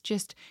if it's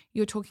just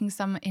you're talking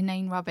some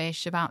inane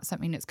rubbish about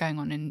something that's going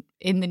on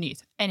in the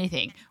news,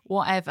 anything,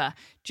 whatever,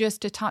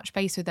 just to touch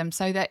base with them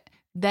so that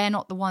they're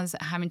not the ones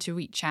that are having to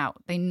reach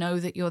out. They know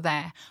that you're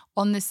there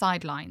on the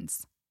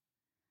sidelines.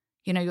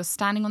 You're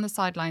standing on the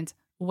sidelines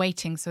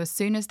waiting. So as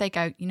soon as they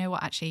go, you know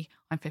what, actually,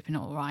 I'm flipping it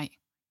all right,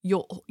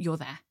 you're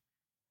there.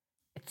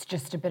 It's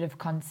just a bit of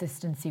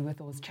consistency with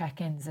those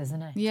check-ins,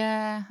 isn't it?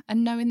 Yeah.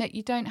 And knowing that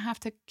you don't have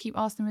to keep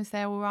asking them if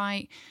they're all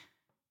right.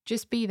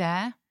 Just be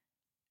there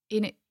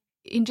in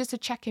just a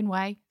check-in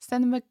way.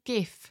 Send them a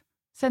GIF.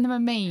 Send them a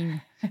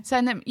meme.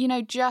 Send them,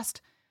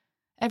 just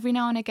every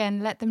now and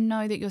again, let them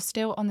know that you're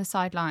still on the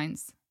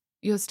sidelines.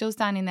 You're still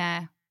standing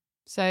there.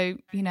 So,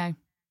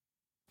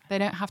 they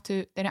don't have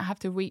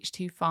to reach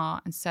too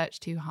far and search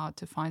too hard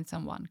to find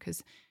someone,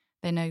 because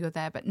they know you're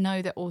there. But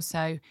know that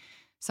also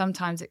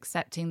sometimes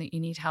accepting that you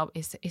need help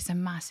is a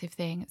massive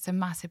thing. It's a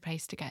massive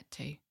place to get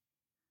to.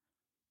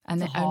 And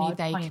that only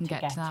they can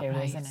get to that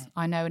place. Isn't it?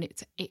 I know, and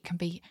it can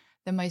be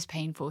the most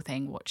painful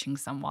thing watching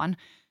someone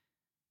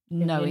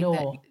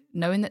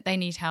knowing that they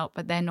need help,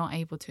 but they're not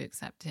able to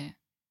accept it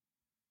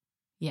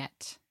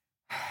yet.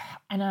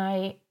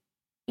 And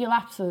he'll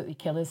absolutely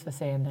kill us for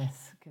saying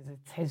this, because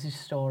it's his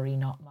story,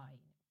 not mine.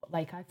 But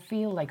like, I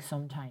feel like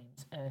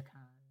sometimes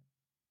Erkan,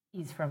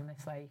 he's from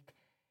this like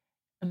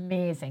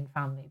amazing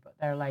family, but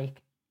they're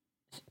like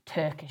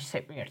Turkish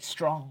Cypriot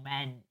strong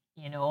men,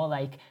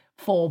 like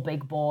 4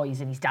 big boys,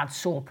 and his dad's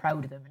so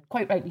proud of them. And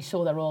quite rightly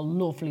so, they're all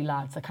lovely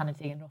lads that kind of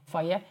take enough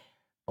for you.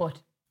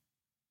 But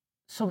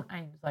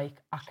sometimes,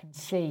 like, I can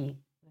see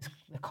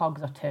the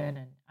cogs are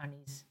turning and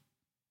he's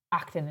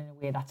acting in a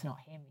way that's not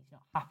him. He's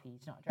not happy,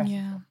 he's not addressing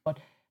Yeah. stuff, but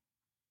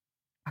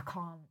I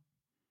can't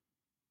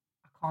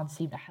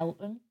seem to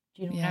help him.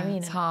 Do you know what I mean?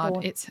 It's And I hard.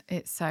 don't-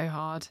 It's so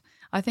hard.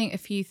 I think a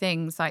few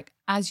things, like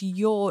as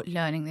you're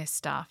learning this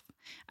stuff,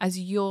 as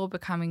you're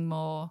becoming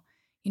more,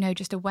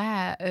 just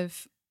aware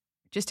of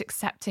just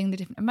accepting the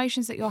different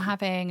emotions that you're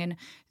having and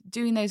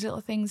doing those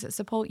little things that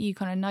support you,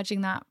 kind of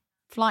nudging that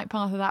flight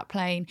path of that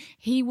plane,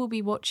 he will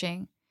be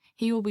watching.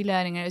 He will be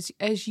learning. And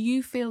as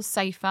you feel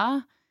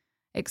safer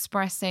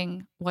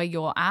expressing where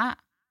you're at,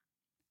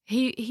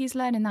 he's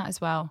learning that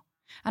as well.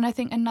 And I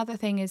think another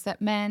thing is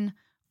that men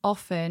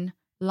often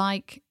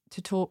like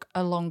to talk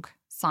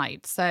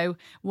alongside. So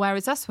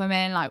whereas us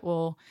women, like,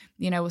 we'll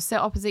sit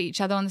opposite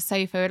each other on the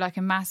sofa, like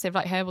a massive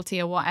like herbal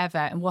tea or whatever,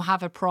 and we'll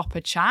have a proper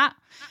chat.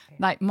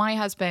 Like my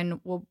husband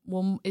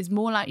is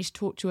more likely to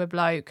talk to a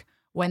bloke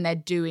when they're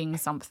doing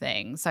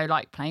something. So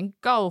like playing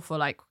golf or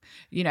like,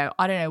 I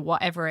don't know,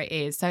 whatever it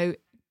is. So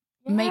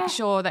make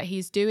sure that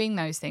he's doing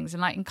those things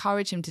and like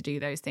encourage him to do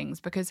those things,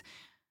 because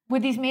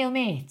with his male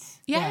mates.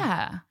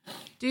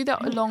 do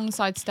that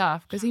alongside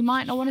stuff, because he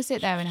might not want to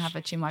sit there and have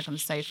a chinwag on the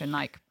sofa and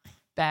like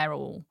bear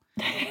all.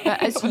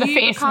 But as With a you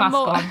face become mask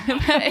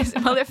more,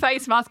 on. well, a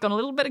face mask on, a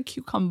little bit of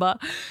cucumber.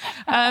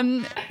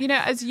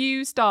 As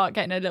you start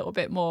getting a little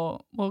bit more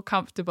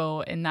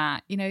comfortable in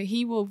that,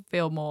 he will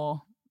feel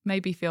more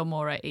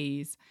at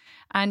ease.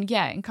 And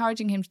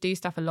encouraging him to do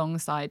stuff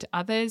alongside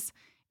others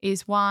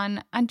is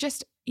one. And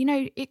just,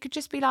 it could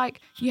just be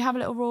like you have a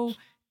little rule,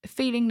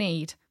 feeling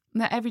need.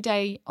 That every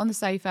day on the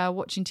sofa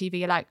watching TV,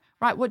 you're like,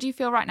 right, what do you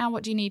feel right now?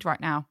 What do you need right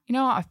now? You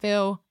know what? I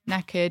feel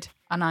knackered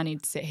and I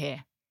need to sit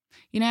here.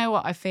 You know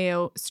what? I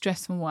feel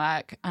stressed from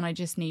work and I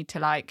just need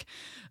to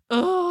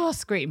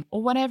scream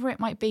or whatever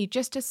it might be,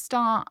 just to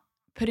start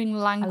putting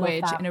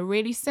language in a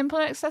really simple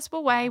and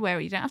accessible way where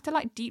you don't have to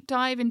like deep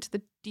dive into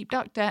the deep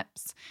dark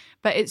depths,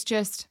 but it's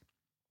just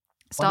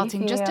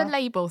starting just to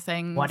label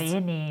things. What do you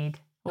need?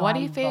 What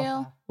do you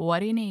feel? What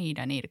do you need?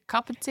 I need a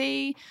cup of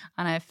tea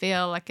and I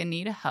feel like I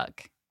need a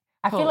hug.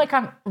 I feel like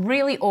I'm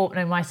really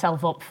opening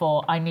myself up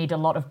for I need a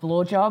lot of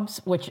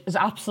blowjobs, which is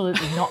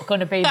absolutely not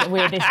going to be the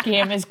way this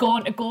game is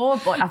going to go.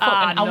 But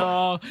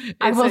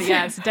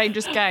it's a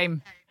dangerous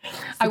game.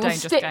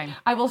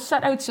 I will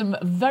set out some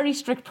very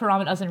strict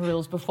parameters and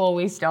rules before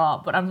we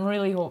start, but I'm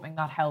really hoping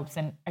that helps.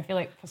 And I feel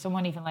like for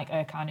someone even like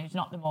Erkan, who's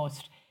not the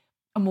most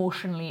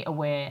emotionally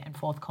aware and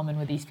forthcoming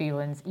with these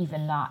feelings,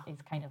 even that is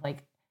kind of like,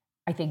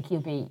 I think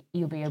you'll be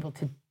able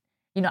to,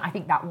 I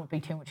think that won't be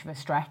too much of a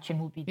stretch, and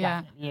we'll be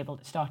definitely able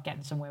to start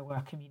getting somewhere where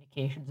our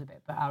communication's a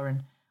bit better.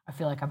 And I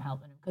feel like I'm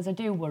helping them, because I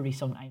do worry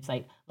sometimes,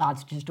 like,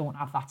 lads just don't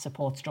have that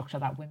support structure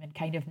that women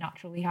kind of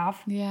naturally have.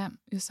 Yeah,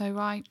 you're so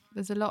right.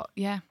 There's a lot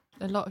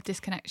of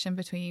disconnection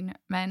between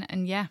men,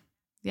 and yeah,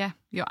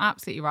 you're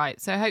absolutely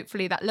right. So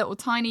hopefully that little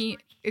tiny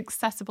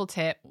accessible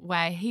tip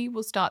where he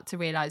will start to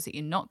realize that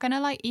you're not going to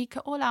like eke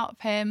it all out of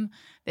him,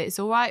 that it's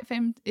all right for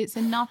him, it's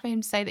enough for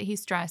him to say that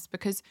he's stressed,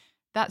 because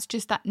that's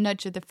just that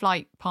nudge of the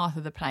flight path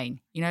of the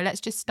plane. Let's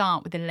just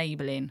start with the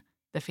labeling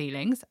the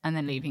feelings and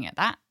then leaving it at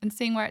that and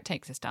seeing where it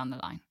takes us down the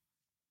line.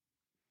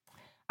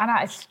 And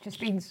it's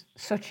just been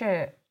such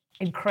a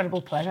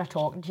incredible pleasure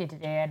talking to you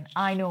today. And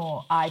I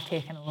know I've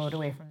taken a load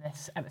away from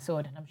this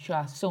episode, and I'm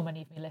sure so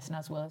many of my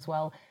listeners will as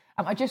well.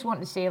 I just want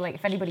to say, like,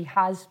 if anybody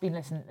has been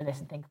listening to this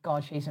and think,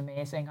 God, she's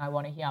amazing, I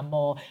want to hear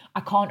more.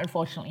 I can't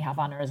unfortunately have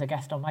Anna as a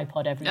guest on my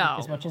pod every week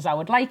as much as I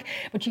would like,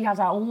 but she has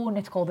her own,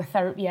 it's called The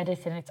Therapy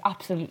Edit, and it's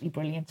absolutely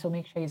brilliant. So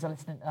make sure you're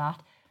listening to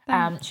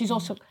that. She's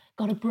also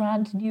got a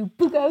brand new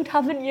book out,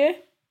 haven't you?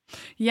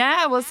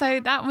 Yeah, well, so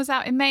that was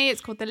out in May.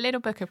 It's called The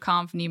Little Book of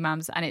Calm for New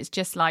Mums, and it's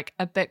just like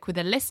a book with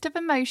a list of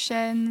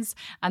emotions,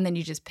 and then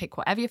you just pick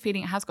whatever you're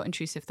feeling. It has got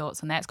intrusive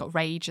thoughts on there. It's got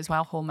rage as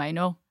well,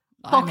 hormonal.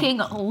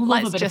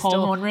 Love a bit of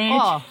hormone rage.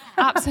 Oh,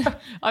 absolutely.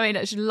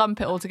 Let's just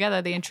lump it all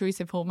together, the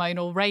intrusive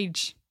hormonal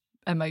rage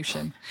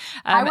emotion.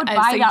 I would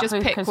buy that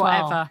book as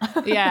whatever.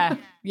 well.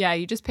 Yeah,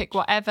 you just pick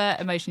whatever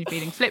emotion you're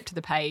feeling, flip to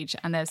the page,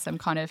 and there's some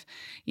kind of,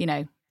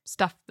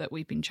 stuff that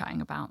we've been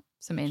chatting about,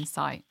 some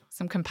insight,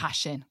 some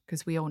compassion,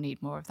 because we all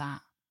need more of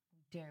that.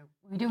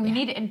 We do. We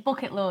need it in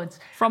bucket loads.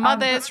 From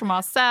others, from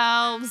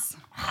ourselves.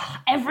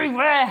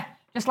 Everywhere.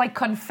 Just like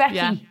confetti.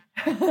 Yeah.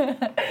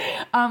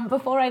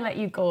 Before I let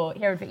you go,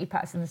 here at Vicky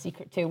Pattison The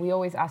Secret To, we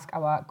always ask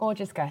our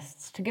gorgeous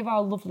guests to give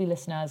our lovely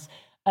listeners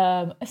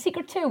a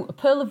secret too, a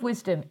pearl of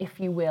wisdom, if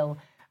you will.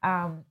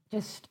 And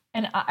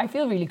I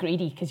feel really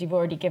greedy because you've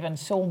already given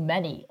so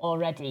many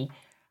already.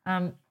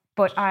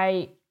 But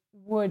I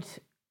would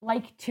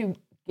like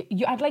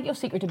I'd like your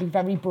secret to be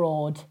very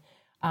broad,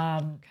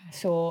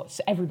 so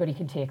everybody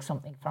can take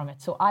something from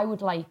it. So I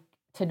would like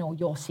to know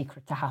your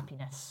secret to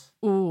happiness.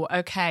 Oh,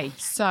 okay.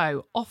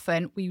 So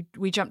often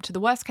we jump to the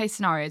worst case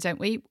scenario, don't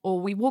we? Or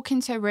we walk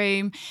into a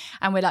room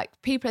and we're like,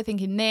 people are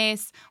thinking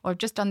this, or I've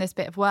just done this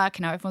bit of work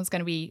and now everyone's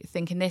going to be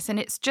thinking this. And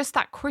it's just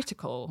that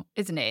critical,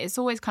 isn't it? It's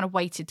always kind of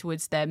weighted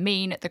towards the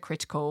mean, the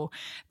critical,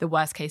 the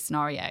worst case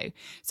scenario.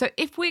 So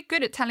if we're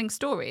good at telling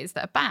stories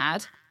that are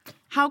bad,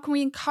 how can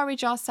we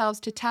encourage ourselves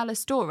to tell a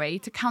story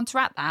to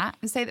counteract that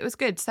and say that it was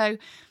good? So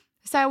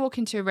say I walk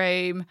into a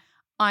room,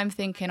 I'm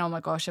thinking, oh my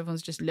gosh,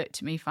 everyone's just looked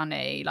at me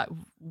funny. Like,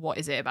 what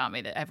is it about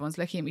me that everyone's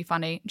looking at me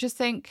funny? Just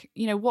think,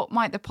 what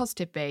might the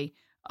positive be?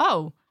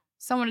 Oh,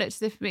 someone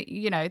looked as if,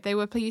 they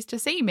were pleased to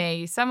see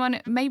me.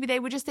 Maybe they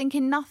were just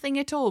thinking nothing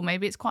at all.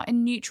 Maybe it's quite a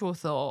neutral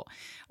thought.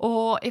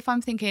 Or if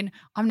I'm thinking,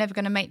 I'm never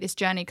going to make this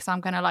journey because I'm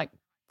going to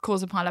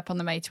cause a pile up on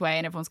the motorway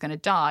and everyone's going to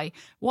die.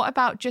 What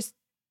about just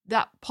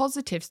that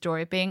positive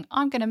story of being,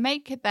 I'm going to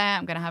make it there.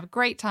 I'm going to have a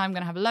great time. I'm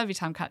going to have a lovely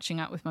time catching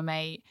up with my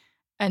mate.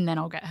 And then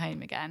I'll get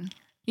home again.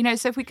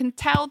 So if we can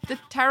tell the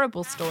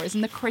terrible stories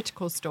and the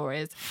critical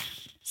stories,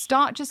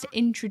 start just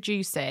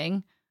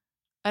introducing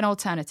an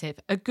alternative,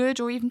 a good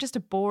or even just a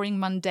boring,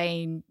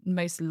 mundane,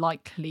 most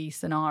likely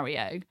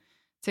scenario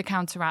to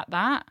counteract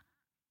that.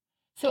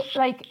 So,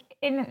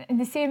 in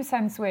the same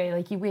sense where,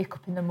 you wake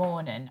up in the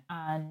morning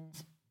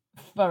and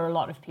for a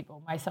lot of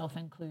people, myself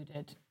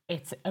included,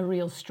 it's a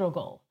real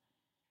struggle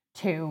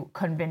to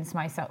convince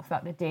myself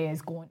that the day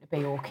is going to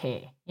be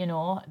okay,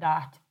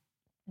 that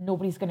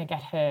nobody's going to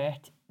get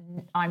hurt,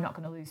 I'm not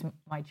going to lose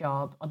my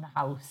job on the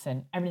house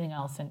and everything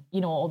else and,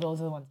 all those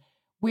other ones.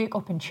 Wake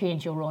up and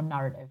change your own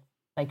narrative.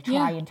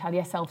 Try and tell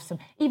yourself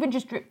even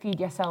just drip feed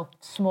yourself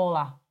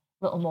smaller,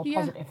 little more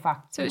positive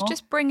facts. So it's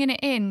just bringing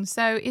it in.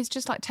 So it's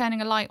just like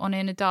turning a light on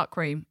in a dark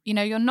room.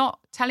 You're not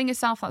telling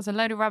yourself that's a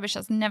load of rubbish,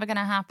 that's never going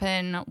to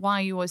happen. Why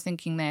are you always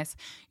thinking this?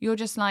 You're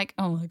just like,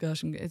 oh my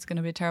gosh, it's going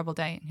to be a terrible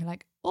day. And you're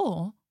like,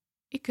 or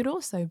it could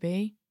also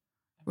be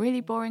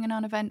really boring and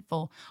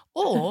uneventful.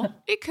 Or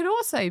it could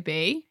also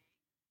be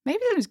maybe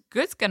something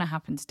good's going to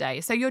happen today.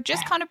 So you're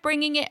just kind of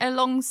bringing it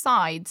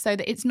alongside so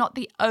that it's not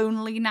the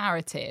only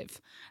narrative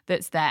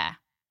that's there.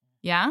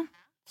 Yeah?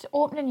 It's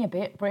opening your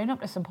brain up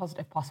to some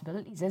positive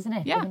possibilities, isn't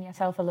it? Yeah. Giving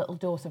yourself a little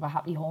dose of a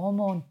happy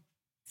hormone.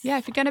 Yeah,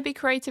 if you're going to be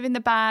creative in the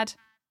bad,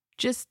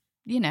 just,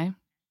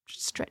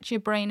 stretch your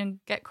brain and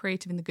get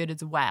creative in the good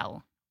as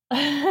well.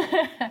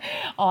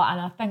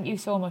 Anna, thank you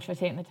so much for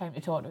taking the time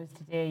to talk to us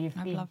today. You've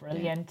been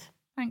brilliant.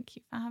 Thank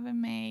you for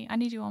having me. I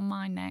need you on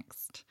mine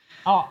next.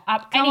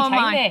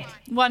 Anytime, mate.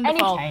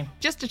 Wonderful. Anytime.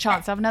 Just a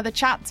chance to have another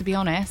chat, to be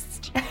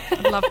honest.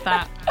 I love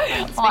that.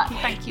 Thanks,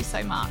 Vicky. Thank you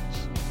so much.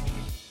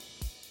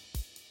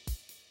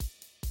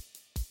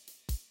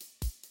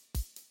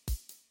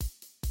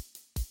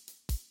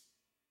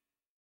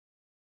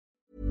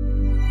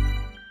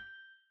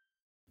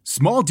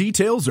 Small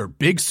details are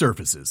big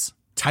surfaces.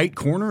 Tight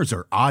corners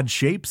are odd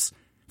shapes.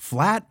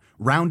 Flat,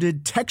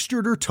 rounded,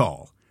 textured, or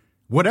tall.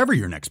 Whatever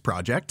your next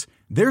project,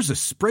 there's a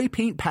spray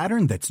paint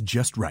pattern that's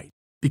just right.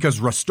 Because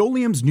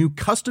Rust-Oleum's new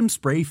Custom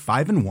Spray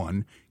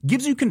 5-in-1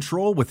 gives you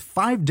control with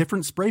 5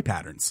 different spray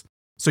patterns.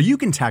 So you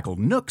can tackle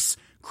nooks,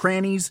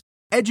 crannies,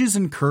 edges,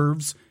 and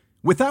curves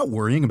without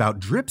worrying about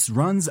drips,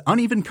 runs,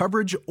 uneven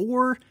coverage,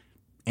 or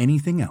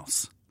anything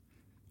else.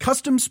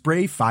 Custom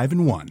Spray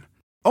 5-in-1.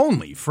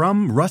 Only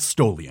from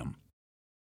Rust-Oleum.